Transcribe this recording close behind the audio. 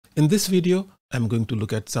In this video, I'm going to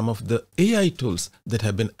look at some of the AI tools that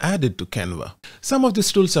have been added to Canva. Some of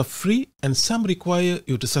these tools are free and some require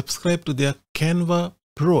you to subscribe to their Canva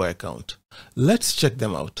Pro account. Let's check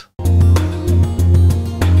them out.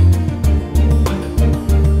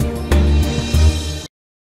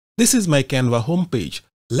 This is my Canva homepage.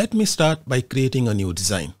 Let me start by creating a new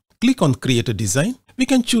design. Click on Create a Design. We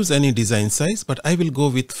can choose any design size, but I will go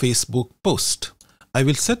with Facebook post. I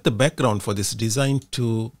will set the background for this design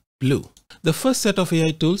to blue. The first set of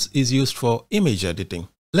AI tools is used for image editing.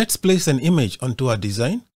 Let's place an image onto our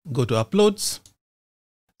design. Go to Uploads,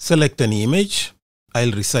 select any image.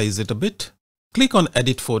 I'll resize it a bit. Click on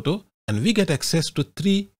Edit Photo and we get access to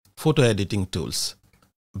 3 photo editing tools: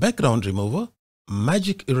 Background Remover,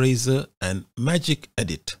 Magic Eraser and Magic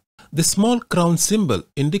Edit. The small crown symbol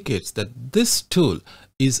indicates that this tool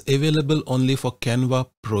is available only for Canva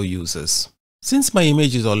Pro users. Since my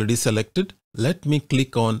image is already selected, let me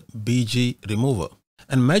click on BG Remover.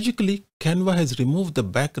 And magically, Canva has removed the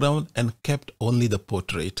background and kept only the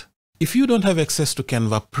portrait. If you don't have access to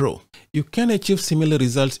Canva Pro, you can achieve similar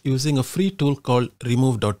results using a free tool called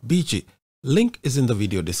remove.bg. Link is in the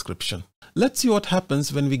video description. Let's see what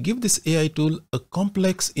happens when we give this AI tool a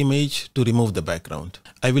complex image to remove the background.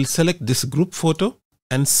 I will select this group photo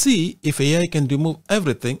and see if AI can remove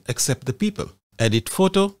everything except the people. Edit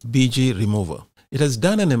Photo, BG Remover. It has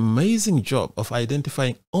done an amazing job of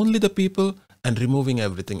identifying only the people and removing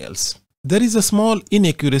everything else. There is a small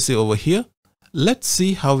inaccuracy over here. Let's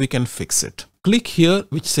see how we can fix it. Click here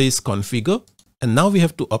which says Configure, and now we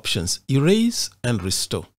have 2 options, Erase and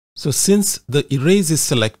Restore. So since the erase is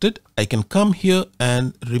selected, I can come here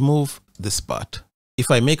and remove this part. If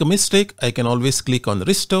I make a mistake, I can always click on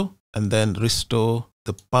Restore and then restore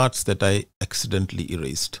the parts that I accidentally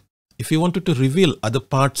erased. If you wanted to reveal other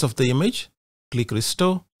parts of the image, click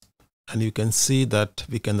Restore and you can see that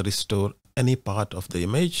we can restore any part of the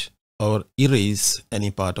image or erase any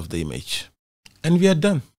part of the image. And we are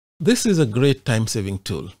done. This is a great time-saving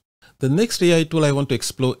tool. The next AI tool I want to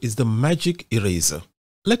explore is the Magic Eraser.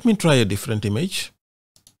 Let me try a different image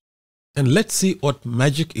and let's see what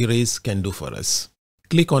Magic Erase can do for us.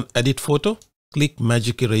 Click on Edit Photo, click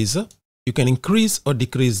Magic Eraser. You can increase or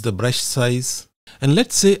decrease the brush size. And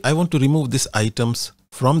let's say I want to remove these items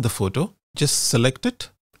from the photo. Just select it.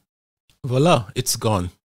 Voila, it's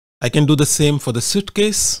gone. I can do the same for the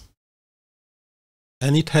suitcase.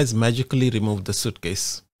 And it has magically removed the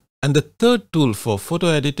suitcase. And the third tool for photo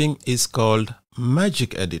editing is called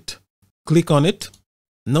Magic Edit. Click on it.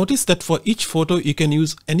 Notice that for each photo you can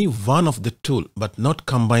use any one of the tool but not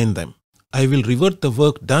combine them. I will revert the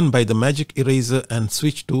work done by the Magic Eraser and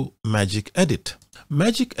switch to Magic Edit.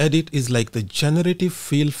 Magic Edit is like the generative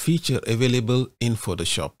fill feature available in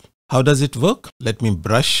Photoshop. How does it work? Let me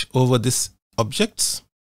brush over these objects.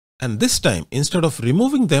 And this time, instead of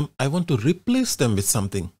removing them, I want to replace them with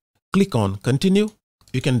something. Click on Continue.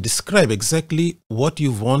 You can describe exactly what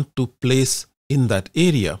you want to place in that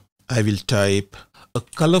area. I will type a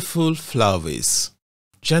colorful flower vase.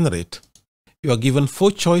 Generate. You are given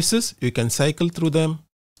 4 choices. You can cycle through them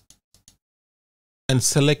and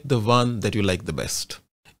select the one that you like the best.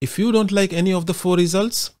 If you don't like any of the 4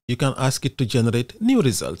 results, you can ask it to generate new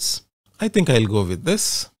results. I think I'll go with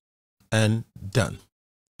this and done.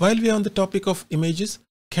 While we are on the topic of images,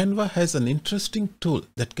 Canva has an interesting tool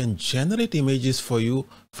that can generate images for you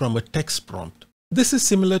from a text prompt. This is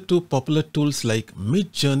similar to popular tools like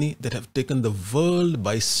Midjourney that have taken the world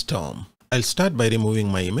by storm. I'll start by removing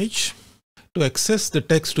my image. To access the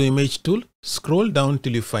text to image tool, scroll down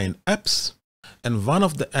till you find apps. And one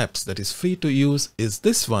of the apps that is free to use is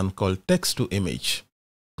this one called Text to Image.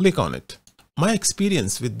 Click on it. My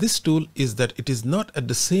experience with this tool is that it is not at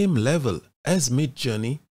the same level as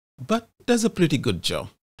Midjourney, but does a pretty good job.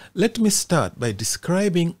 Let me start by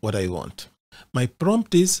describing what I want. My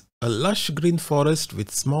prompt is a lush green forest with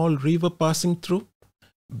small river passing through.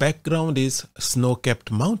 Background is snow-capped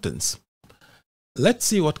mountains. Let's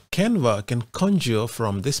see what Canva can conjure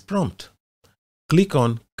from this prompt. Click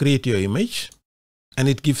on Create Your Image and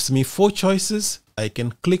it gives me 4 choices. I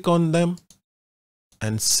can click on them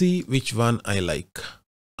and see which one I like.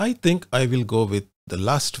 I think I will go with the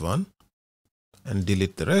last one and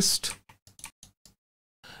delete the rest.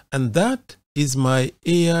 And that is my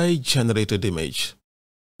AI generated image.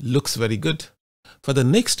 Looks very good. For the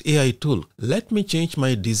next AI tool, let me change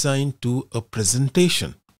my design to a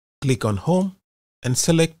presentation. Click on Home and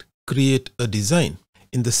select Create a Design.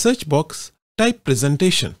 In the search box, type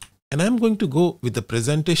presentation. And I'm going to go with the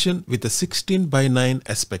presentation with a 16:9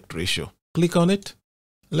 aspect ratio. Click on it.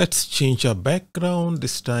 Let's change our background,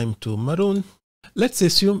 this time to maroon. Let's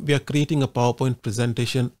assume we are creating a PowerPoint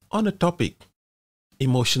presentation on a topic,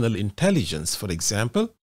 emotional intelligence, for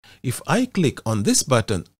example, if I click on this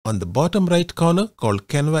button on the bottom right corner called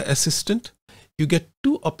Canva Assistant, you get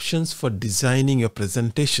two options for designing your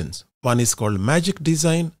presentations. One is called Magic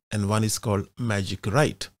Design and one is called Magic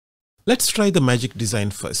Write. Let's try the Magic Design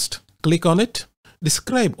first. Click on it.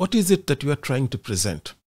 Describe what is it that you are trying to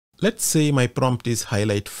present. Let's say my prompt is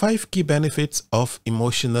highlight 5 key benefits of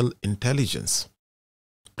emotional intelligence.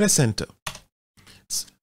 Press enter.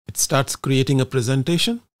 It starts creating a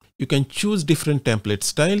presentation. You can choose different template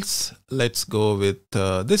styles. Let's go with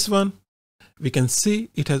this one. We can see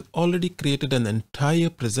it has already created an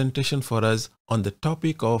entire presentation for us on the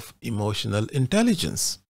topic of emotional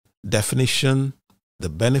intelligence. Definition, the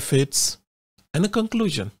benefits, and a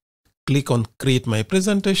conclusion. Click on Create My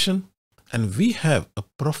Presentation, and we have a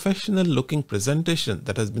professional looking presentation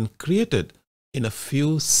that has been created in a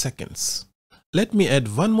few seconds. Let me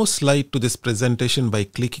add one more slide to this presentation by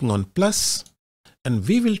clicking on plus, and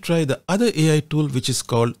we will try the other AI tool which is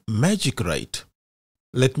called Magic Write.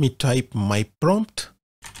 Let me type my prompt.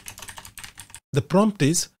 The prompt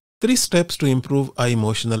is 3 steps to improve our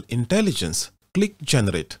emotional intelligence. Click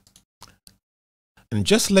Generate. And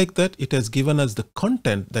just like that, it has given us the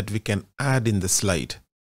content that we can add in the slide.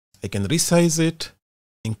 I can resize it,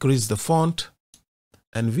 increase the font,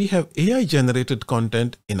 and we have AI generated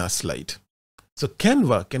content in our slide. So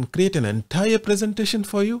Canva can create an entire presentation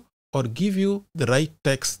for you or give you the right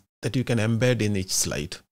text that you can embed in each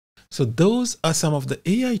slide. So those are some of the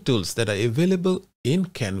AI tools that are available in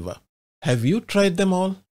Canva. Have you tried them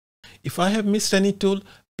all? If I have missed any tool,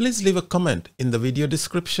 please leave a comment in the video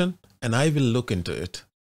description and I will look into it.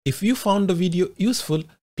 If you found the video useful,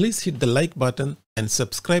 please hit the like button and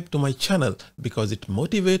subscribe to my channel because it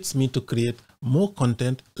motivates me to create more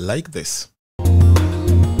content like this.